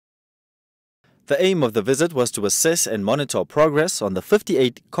The aim of the visit was to assess and monitor progress on the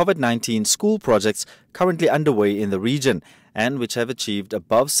 58 COVID-19 school projects currently underway in the region and which have achieved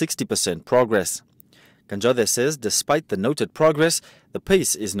above 60% progress. Kanjode says despite the noted progress, the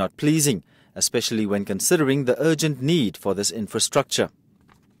pace is not pleasing, especially when considering the urgent need for this infrastructure.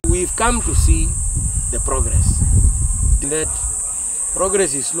 We've come to see the progress. That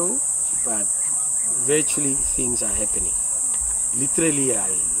progress is slow, but virtually things are happening. Literally,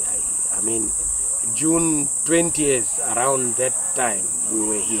 I mean, June 20th, around that time, we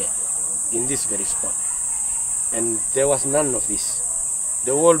were here, in this very spot. And there was none of this.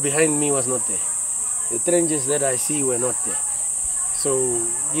 The wall behind me was not there. The trenches that I see were not there. So,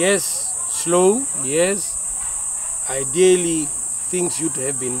 yes, slow, yes. Ideally, things should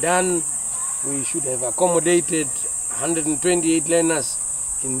have been done. We should have accommodated 128 learners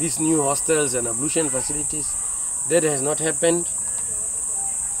in these new hostels and ablution facilities. That has not happened.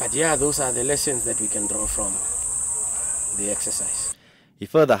 But yeah, those are the lessons that we can draw from the exercise. He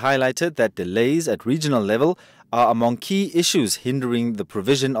further highlighted that delays at regional level are among key issues hindering the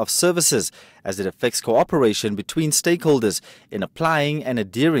provision of services as it affects cooperation between stakeholders in applying and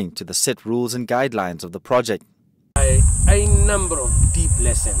adhering to the set rules and guidelines of the project. A number of deep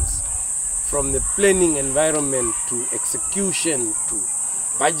lessons from the planning environment to execution to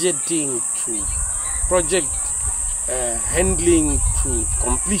budgeting to project handling to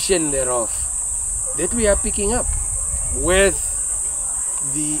completion thereof that we are picking up with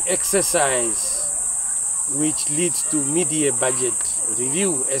the exercise which leads to mid-year budget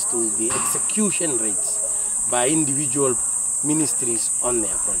review as to the execution rates by individual ministries on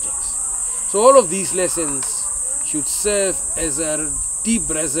their projects. So all of these lessons should serve as a deep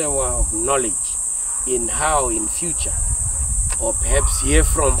reservoir of knowledge in how in future or perhaps here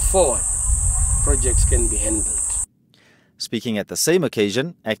from forward projects can be handled. Speaking at the same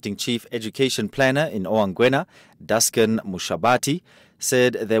occasion, Acting Chief Education Planner in Oangwena, Daskan Mushabati,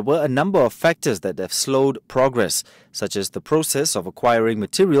 said there were a number of factors that have slowed progress, such as the process of acquiring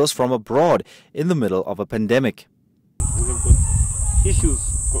materials from abroad in the middle of a pandemic. We have got issues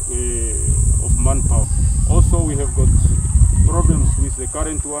of manpower. Also, we have got problems with the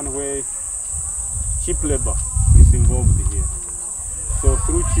current one where cheap labor is involved here. So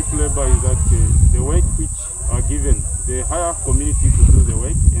through cheap labor is that the work which are given, they hire community to do the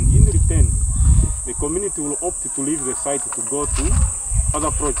work, and in return, the community will opt to leave the site to go to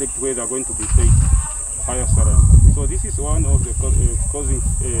other projects where they are going to be paid higher salary. So this is one of the causing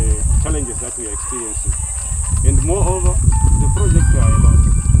challenges that we are experiencing. And moreover, the projects are a lot.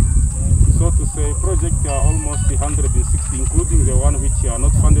 So to say, projects are almost 160, including the one which are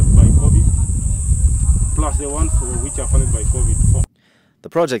not funded by COVID, plus the ones which are funded by COVID. The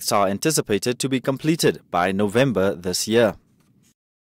projects are anticipated to be completed by November this year.